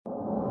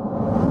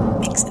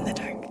Mix in the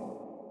Dark.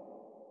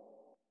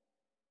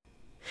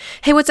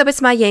 Hey, what's up?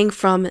 It's my Yang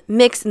from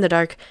Mix in the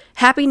Dark.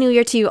 Happy New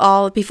Year to you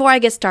all. Before I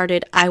get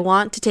started, I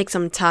want to take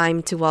some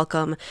time to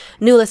welcome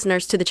new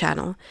listeners to the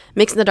channel.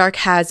 Mix in the Dark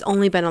has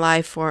only been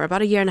alive for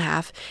about a year and a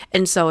half,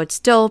 and so it's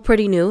still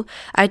pretty new.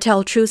 I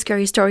tell true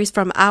scary stories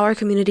from our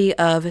community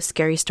of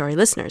scary story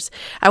listeners.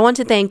 I want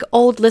to thank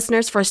old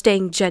listeners for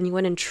staying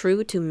genuine and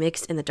true to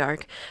Mix in the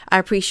Dark. I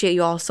appreciate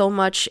you all so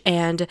much,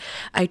 and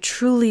I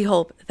truly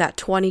hope that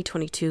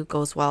 2022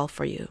 goes well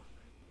for you.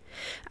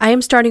 I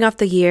am starting off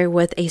the year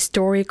with a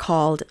story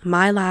called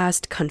My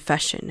Last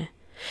Confession.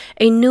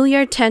 A new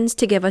year tends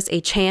to give us a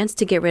chance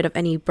to get rid of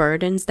any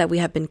burdens that we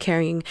have been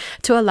carrying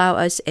to allow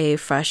us a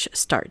fresh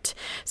start.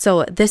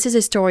 So this is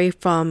a story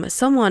from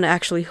someone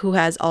actually who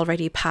has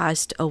already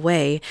passed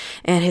away,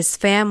 and his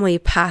family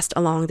passed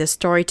along this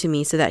story to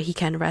me so that he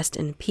can rest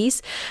in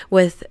peace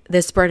with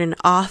this burden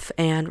off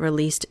and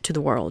released to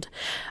the world.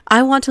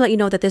 I want to let you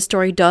know that this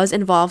story does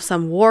involve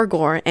some war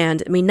gore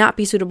and may not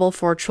be suitable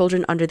for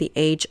children under the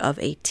age of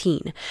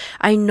 18.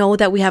 I know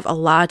that we have a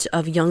lot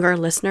of younger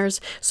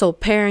listeners, so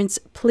parents,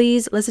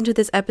 please listen to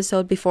this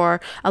episode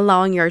before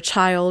allowing your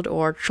child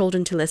or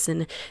children to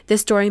listen. This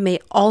story may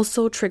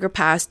also trigger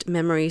past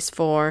memories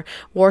for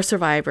war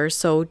survivors,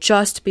 so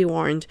just be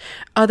warned.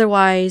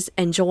 Otherwise,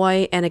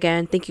 enjoy, and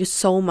again, thank you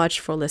so much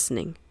for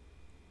listening.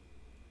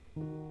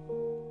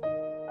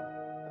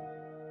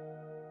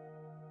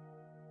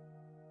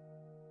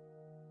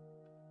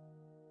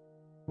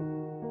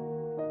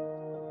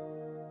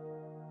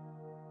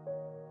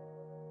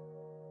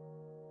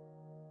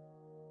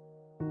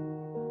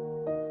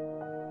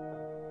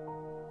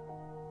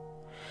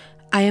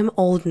 I am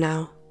old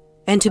now,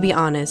 and to be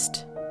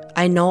honest,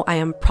 I know I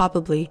am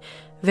probably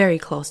very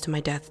close to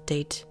my death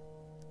date,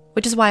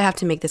 which is why I have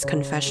to make this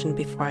confession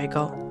before I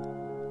go.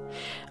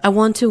 I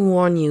want to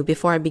warn you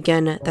before I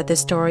begin that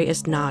this story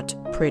is not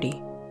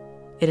pretty.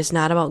 It is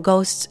not about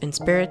ghosts and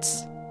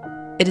spirits.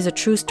 It is a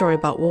true story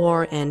about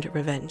war and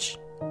revenge.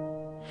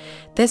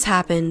 This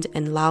happened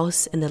in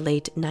Laos in the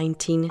late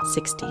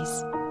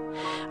 1960s.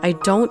 I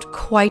don't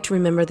quite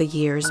remember the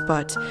years,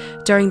 but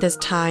during this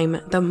time,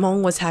 the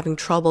Hmong was having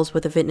troubles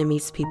with the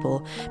Vietnamese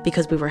people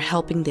because we were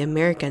helping the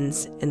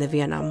Americans in the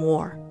Vietnam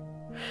War.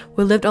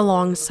 We lived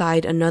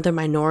alongside another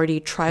minority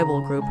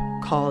tribal group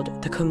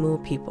called the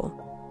Khmu people.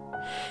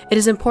 It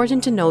is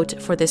important to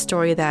note for this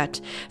story that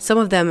some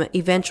of them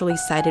eventually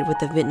sided with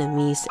the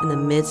Vietnamese in the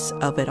midst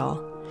of it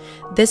all.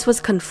 This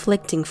was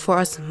conflicting for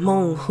us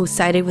Hmong who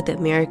sided with the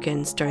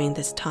Americans during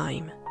this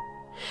time.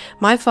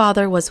 My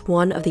father was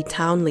one of the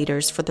town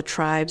leaders for the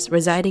tribes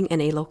residing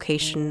in a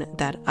location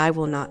that I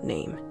will not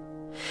name.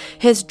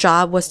 His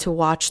job was to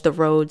watch the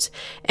roads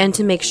and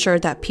to make sure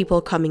that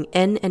people coming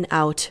in and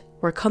out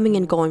were coming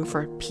and going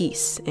for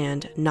peace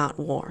and not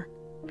war.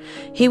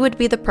 He would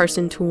be the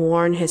person to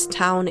warn his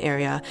town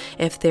area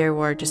if there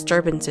were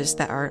disturbances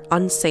that are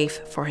unsafe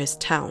for his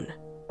town.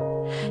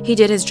 He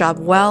did his job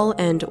well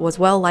and was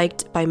well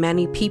liked by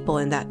many people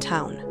in that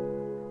town.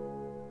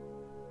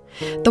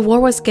 The war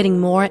was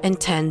getting more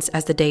intense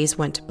as the days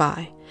went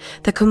by.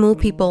 The Khmu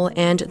people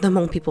and the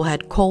Hmong people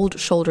had cold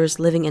shoulders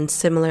living in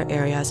similar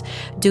areas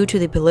due to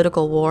the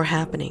political war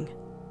happening.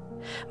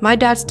 My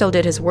dad still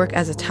did his work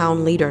as a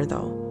town leader,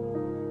 though.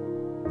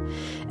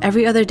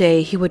 Every other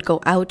day, he would go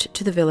out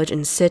to the village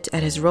and sit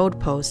at his road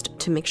post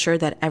to make sure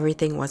that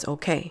everything was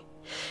okay.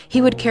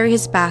 He would carry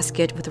his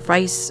basket with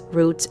rice,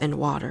 roots, and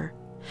water.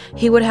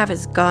 He would have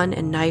his gun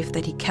and knife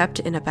that he kept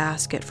in a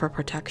basket for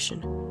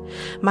protection.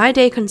 My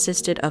day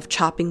consisted of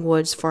chopping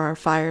woods for our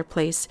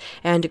fireplace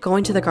and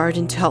going to the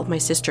garden to help my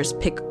sisters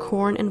pick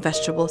corn and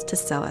vegetables to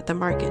sell at the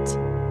market.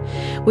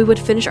 We would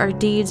finish our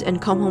deeds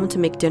and come home to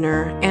make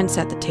dinner and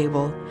set the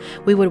table.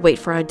 We would wait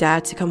for our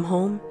dad to come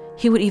home.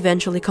 He would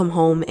eventually come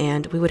home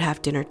and we would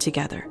have dinner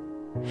together.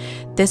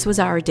 This was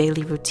our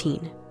daily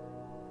routine.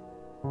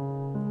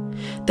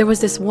 There was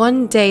this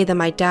one day that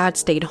my dad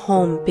stayed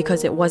home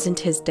because it wasn't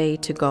his day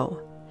to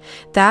go.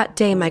 That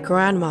day, my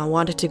grandma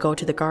wanted to go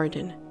to the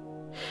garden.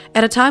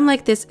 At a time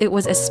like this, it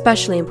was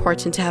especially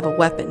important to have a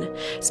weapon,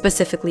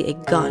 specifically a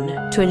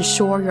gun, to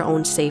ensure your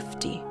own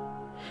safety.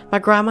 My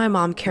grandma and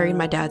mom carried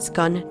my dad's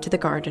gun to the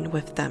garden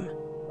with them.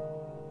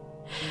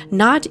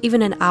 Not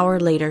even an hour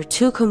later,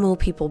 2 Khmu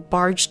people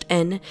barged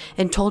in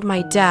and told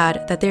my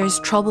dad that there is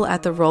trouble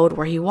at the road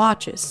where he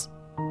watches.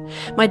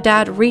 My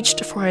dad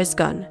reached for his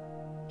gun.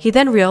 He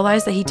then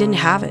realized that he didn't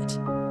have it.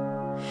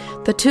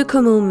 The 2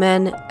 Khmu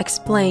men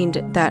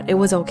explained that it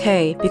was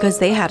okay because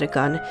they had a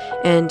gun,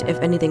 and if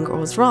anything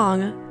goes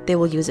wrong, they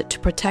will use it to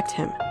protect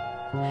him.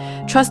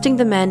 Trusting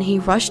the men, he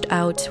rushed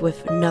out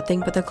with nothing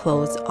but the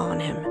clothes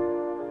on him.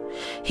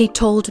 He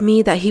told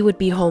me that he would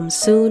be home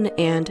soon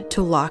and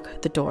to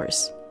lock the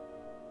doors.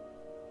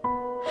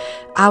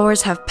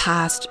 Hours have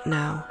passed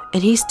now,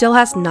 and he still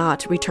has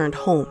not returned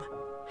home.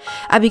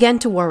 I began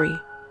to worry.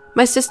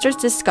 My sisters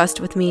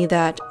discussed with me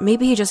that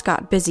maybe he just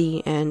got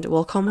busy and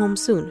will come home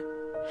soon.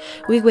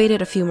 We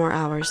waited a few more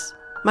hours.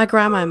 My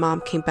grandma and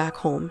mom came back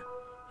home.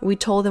 We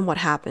told them what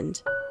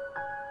happened.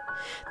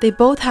 They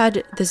both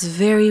had this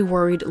very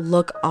worried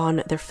look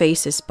on their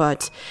faces,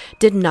 but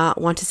did not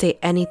want to say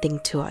anything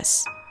to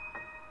us.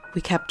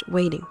 We kept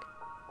waiting.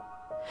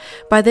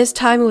 By this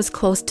time, it was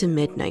close to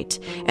midnight,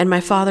 and my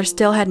father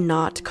still had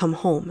not come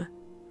home.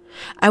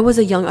 I was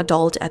a young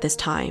adult at this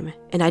time,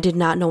 and I did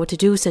not know what to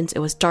do since it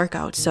was dark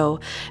out, so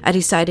I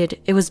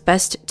decided it was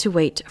best to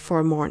wait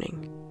for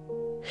morning.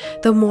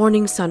 The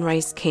morning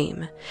sunrise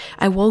came.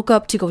 I woke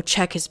up to go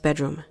check his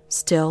bedroom.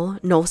 Still,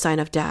 no sign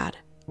of Dad.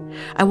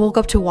 I woke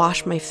up to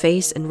wash my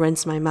face and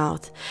rinse my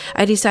mouth.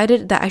 I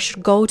decided that I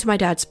should go to my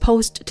dad's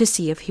post to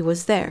see if he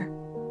was there.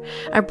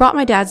 I brought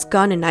my dad's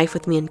gun and knife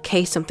with me in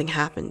case something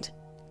happened.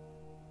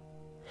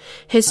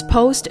 His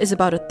post is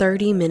about a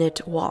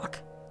 30-minute walk.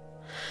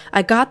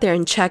 I got there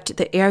and checked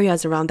the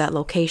areas around that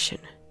location.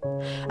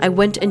 I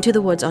went into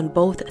the woods on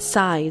both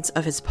sides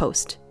of his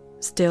post.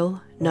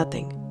 Still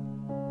nothing.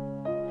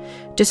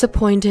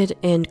 Disappointed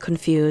and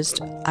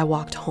confused, I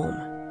walked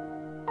home.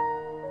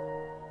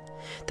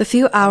 The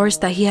few hours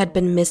that he had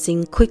been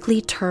missing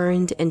quickly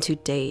turned into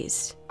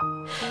days.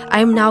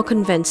 I am now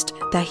convinced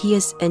that he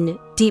is in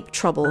deep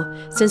trouble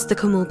since the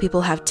Khmu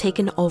people have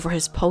taken over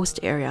his post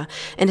area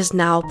and is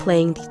now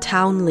playing the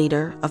town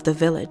leader of the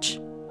village.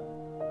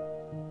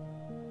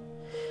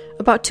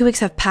 About 2 weeks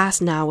have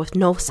passed now with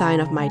no sign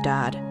of my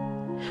dad.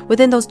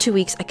 Within those 2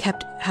 weeks, I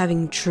kept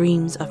having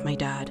dreams of my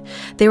dad.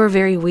 They were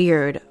very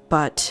weird,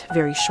 but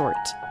very short.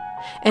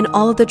 In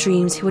all of the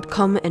dreams, he would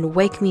come and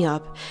wake me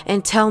up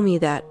and tell me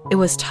that it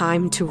was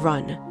time to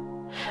run.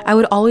 I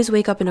would always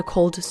wake up in a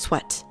cold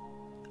sweat.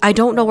 I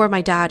don't know where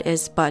my dad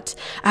is, but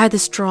I had the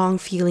strong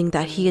feeling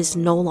that he is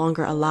no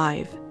longer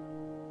alive.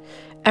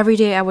 Every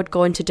day I would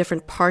go into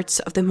different parts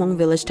of the Hmong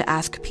village to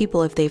ask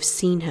people if they've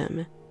seen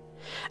him.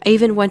 I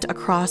even went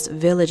across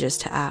villages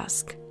to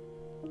ask.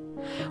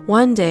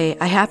 One day,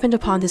 I happened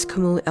upon this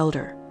Khmu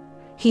elder.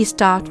 He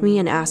stopped me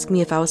and asked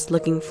me if I was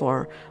looking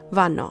for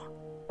Vanno.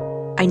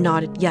 I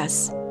nodded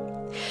yes.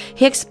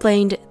 He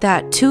explained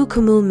that 2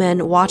 Khmu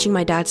men watching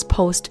my dad's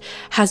post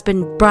has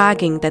been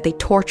bragging that they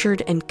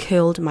tortured and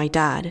killed my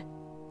dad.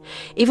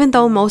 Even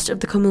though most of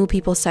the Khmu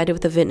people sided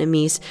with the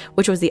Vietnamese,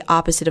 which was the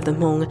opposite of the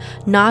Hmong,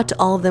 not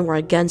all of them were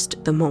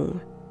against the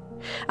Hmong.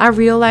 I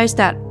realized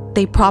that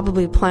they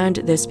probably planned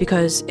this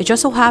because it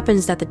just so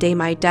happens that the day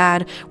my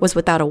dad was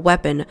without a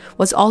weapon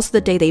was also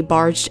the day they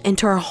barged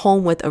into our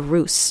home with a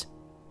ruse.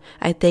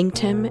 I thanked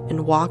him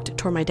and walked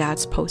toward my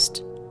dad's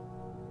post.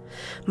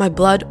 My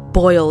blood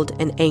boiled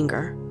in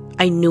anger.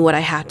 I knew what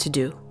I had to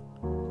do.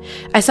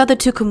 I saw the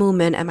 2 Khmu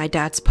men at my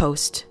dad's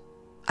post.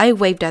 I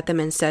waved at them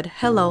and said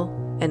hello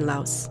in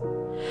Laos.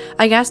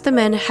 I asked the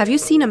men, "Have you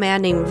seen a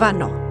man named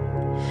Vanno?"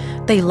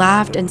 They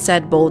laughed and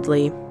said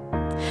boldly,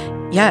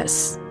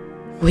 "Yes,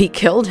 we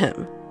killed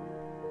him."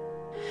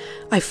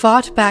 I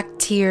fought back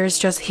tears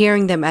just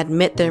hearing them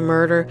admit their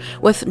murder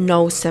with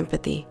no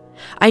sympathy.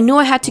 I knew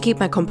I had to keep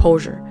my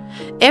composure.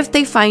 If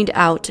they find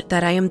out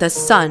that I am the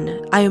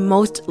son, I am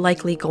most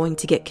likely going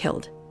to get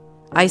killed.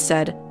 I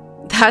said,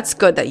 "That's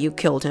good that you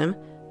killed him.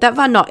 That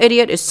Vanno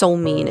idiot is so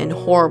mean and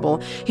horrible.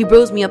 He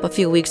bruised me up a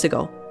few weeks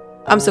ago.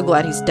 I'm so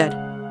glad he's dead.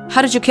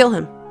 How did you kill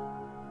him?"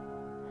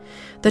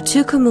 The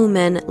 2 Khmu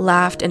men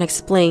laughed and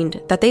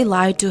explained that they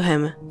lied to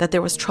him that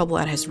there was trouble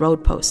at his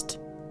road post.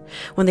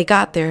 When they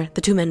got there,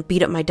 the 2 men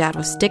beat up my dad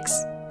with sticks,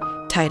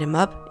 tied him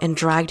up, and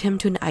dragged him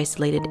to an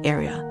isolated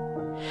area.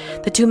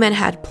 The 2 men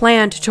had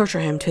planned to torture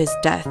him to his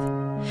death.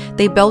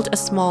 They built a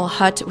small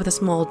hut with a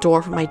small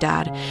door for my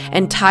dad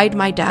and tied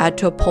my dad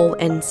to a pole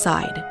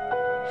inside.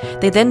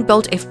 They then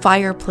built a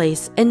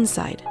fireplace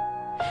inside.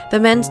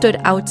 The men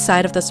stood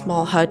outside of the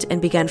small hut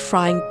and began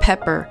frying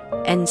pepper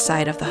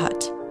inside of the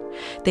hut.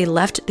 They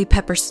left the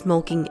pepper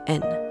smoking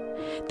in.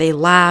 They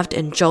laughed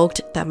and joked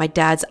that my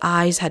dad's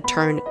eyes had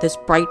turned this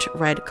bright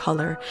red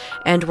color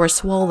and were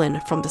swollen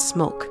from the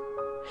smoke.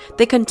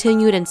 They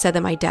continued and said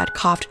that my dad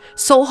coughed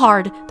so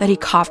hard that he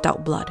coughed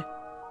out blood.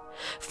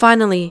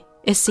 Finally,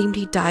 it seemed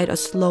he died a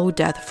slow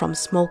death from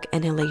smoke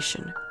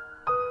inhalation.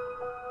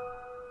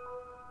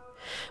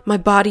 My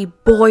body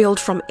boiled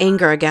from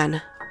anger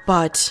again,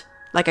 but,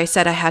 like I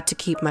said, I had to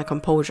keep my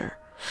composure.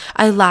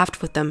 I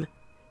laughed with them.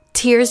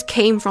 Tears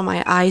came from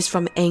my eyes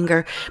from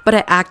anger, but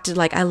I acted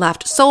like I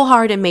laughed so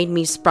hard it made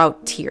me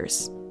sprout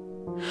tears.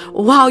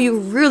 "Wow, you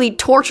really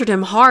tortured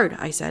him hard,"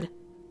 I said.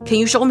 "Can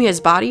you show me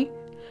his body?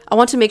 I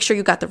want to make sure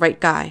you got the right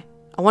guy.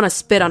 I want to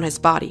spit on his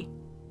body."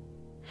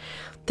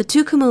 The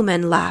 2 Khmu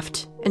men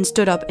laughed and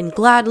stood up and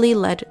gladly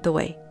led the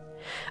way.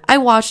 I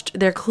watched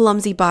their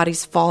clumsy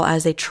bodies fall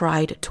as they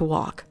tried to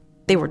walk.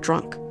 They were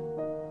drunk.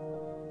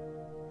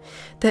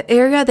 The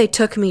area they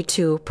took me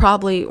to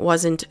probably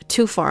wasn't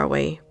too far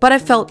away, but I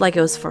felt like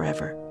it was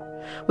forever.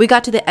 We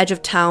got to the edge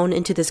of town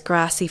into this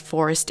grassy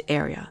forest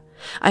area.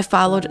 I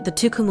followed the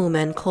 2 Khmu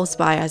men close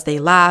by as they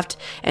laughed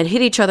and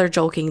hit each other,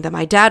 joking that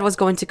my dad was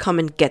going to come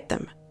and get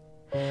them.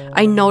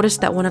 I noticed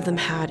that one of them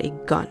had a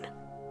gun.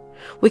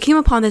 We came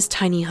upon this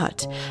tiny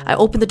hut. I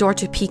opened the door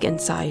to peek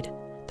inside.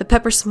 The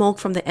pepper smoke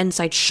from the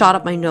inside shot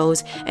up my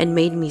nose and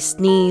made me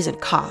sneeze and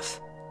cough.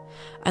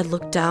 I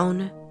looked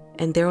down,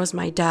 and there was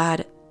my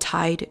dad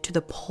tied to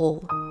the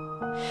pole.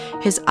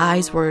 His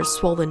eyes were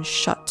swollen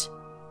shut.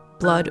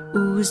 Blood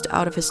oozed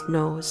out of his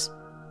nose.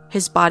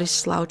 His body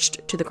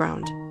slouched to the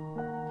ground.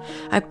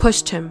 I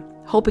pushed him,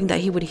 hoping that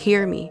he would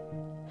hear me.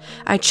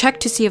 I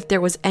checked to see if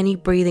there was any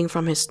breathing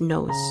from his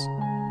nose.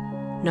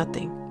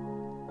 Nothing.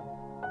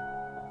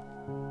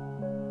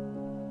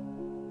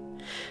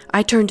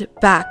 I turned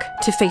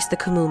back to face the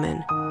Khmu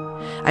men.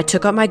 I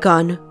took out my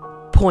gun,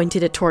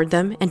 pointed it toward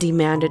them, and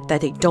demanded that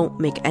they don't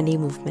make any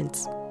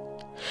movements.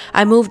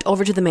 I moved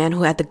over to the man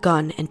who had the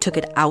gun and took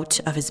it out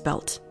of his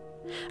belt.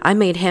 I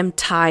made him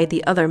tie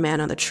the other man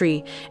on the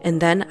tree,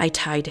 and then I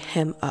tied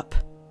him up.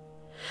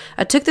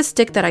 I took the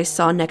stick that I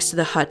saw next to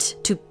the hut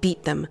to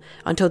beat them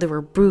until they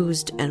were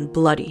bruised and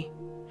bloody.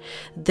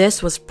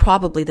 This was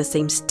probably the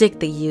same stick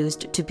they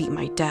used to beat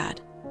my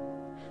dad.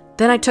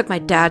 Then I took my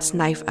dad's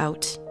knife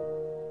out,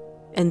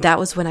 and that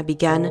was when I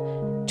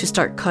began to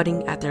start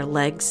cutting at their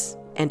legs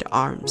and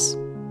arms.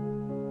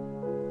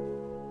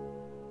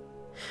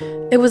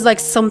 It was like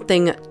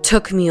something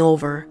took me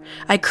over.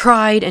 I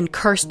cried and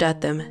cursed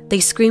at them. They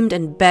screamed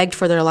and begged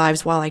for their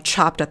lives while I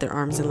chopped at their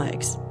arms and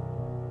legs.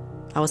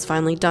 I was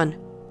finally done.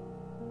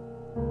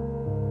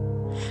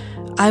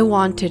 I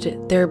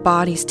wanted their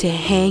bodies to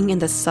hang in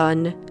the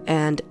sun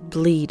and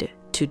bleed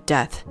to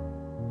death.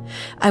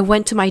 I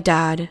went to my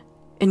dad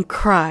and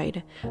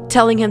cried,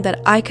 telling him that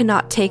I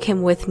cannot take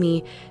him with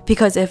me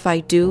because if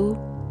I do,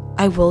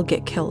 I will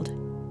get killed.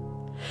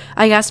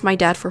 I asked my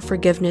dad for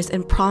forgiveness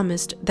and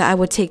promised that I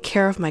would take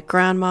care of my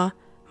grandma,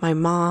 my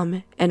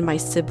mom, and my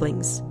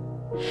siblings.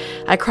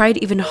 I cried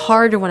even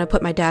harder when I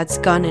put my dad's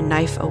gun and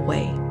knife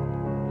away.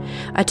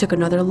 I took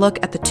another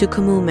look at the two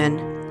Khmu men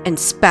and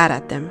spat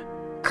at them,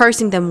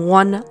 cursing them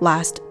one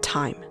last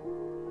time.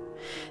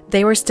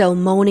 They were still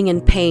moaning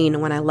in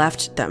pain when I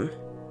left them.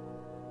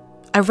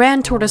 I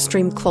ran toward a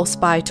stream close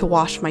by to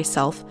wash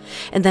myself,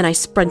 and then I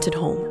sprinted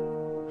home.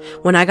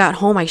 When I got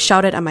home, I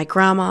shouted at my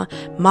grandma,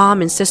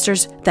 mom, and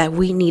sisters that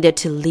we needed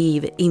to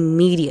leave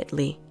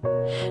immediately.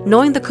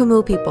 Knowing the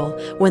Khmu people,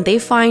 when they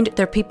find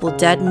their people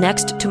dead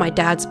next to my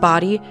dad's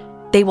body,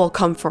 they will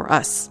come for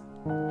us.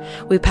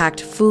 We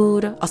packed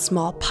food, a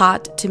small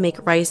pot to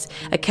make rice,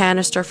 a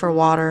canister for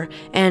water,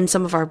 and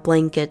some of our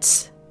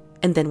blankets,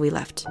 and then we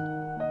left.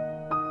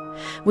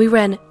 We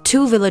ran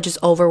 2 villages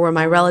over where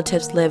my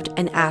relatives lived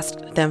and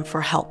asked them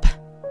for help.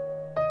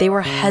 They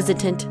were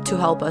hesitant to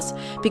help us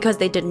because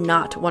they did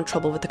not want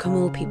trouble with the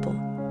Khmu people.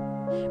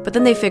 But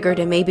then they figured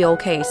it may be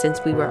okay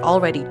since we were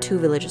already 2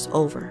 villages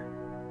over.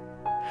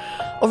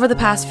 Over the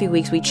past few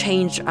weeks, we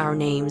changed our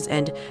names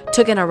and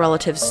took in our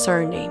relative's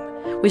surname.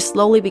 We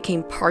slowly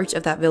became part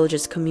of that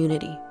village's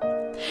community.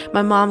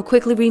 My mom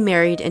quickly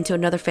remarried into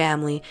another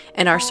family,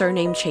 and our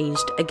surname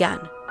changed again.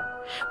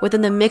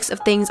 Within the mix of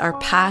things, our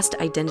past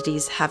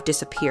identities have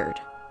disappeared.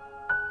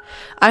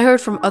 I heard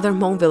from other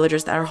Hmong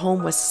villagers that our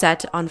home was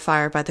set on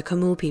fire by the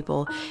Khmu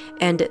people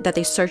and that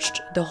they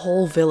searched the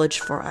whole village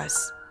for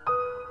us.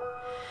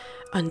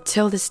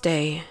 Until this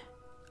day,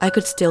 I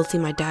could still see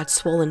my dad's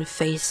swollen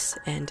face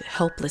and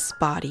helpless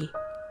body.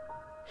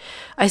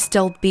 I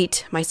still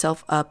beat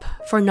myself up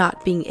for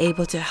not being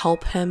able to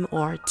help him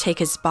or take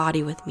his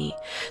body with me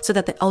so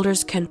that the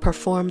elders can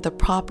perform the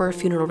proper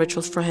funeral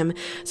rituals for him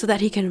so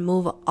that he can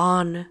move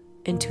on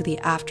into the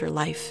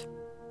afterlife.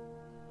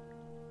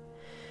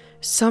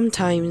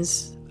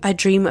 Sometimes I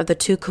dream of the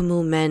 2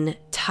 Khmu men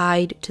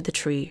tied to the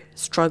tree,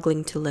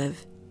 struggling to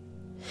live.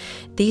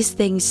 These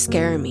things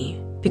scare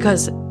me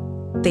because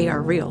they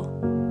are real.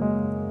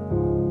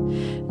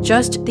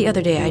 Just the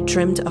other day, I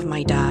dreamed of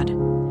my dad.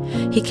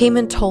 He came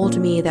and told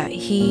me that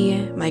he,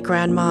 my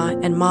grandma,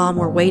 and mom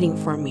were waiting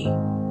for me.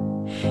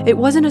 It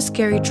wasn't a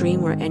scary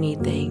dream or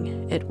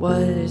anything. It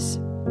was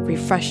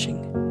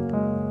refreshing.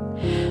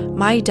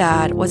 My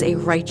dad was a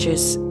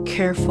righteous,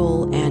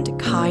 careful, and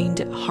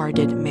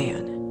kind-hearted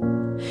man.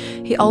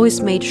 He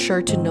always made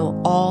sure to know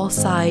all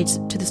sides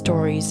to the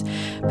stories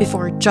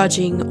before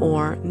judging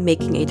or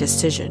making a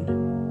decision.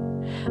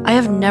 I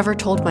have never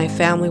told my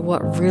family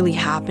what really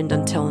happened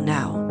until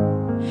now.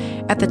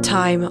 At the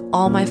time,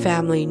 all my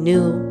family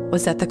knew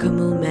was that the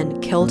Khmu men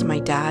killed my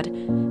dad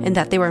and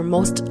that they were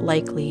most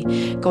likely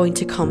going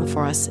to come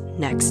for us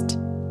next.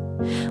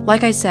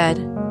 Like I said,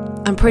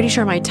 I'm pretty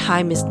sure my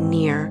time is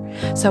near,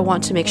 so I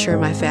want to make sure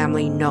my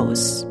family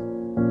knows.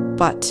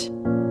 But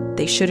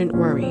they shouldn't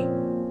worry.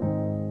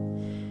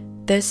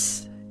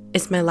 This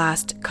is my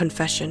last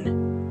confession.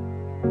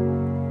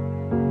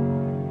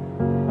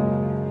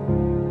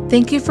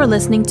 Thank you for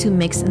listening to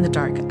Mix in the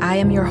Dark. I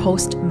am your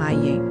host, Mai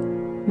Ying.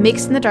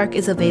 Mix in the Dark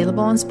is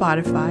available on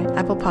Spotify,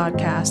 Apple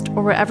Podcast,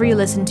 or wherever you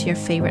listen to your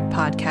favorite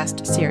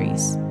podcast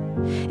series.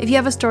 If you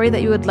have a story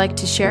that you would like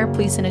to share,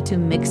 please send it to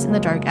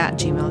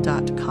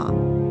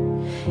mixinthedark@gmail.com.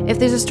 If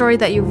there's a story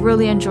that you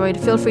really enjoyed,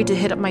 feel free to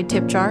hit up my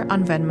tip jar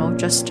on Venmo.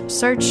 Just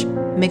search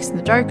Mix in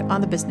the Dark on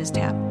the business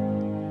tab.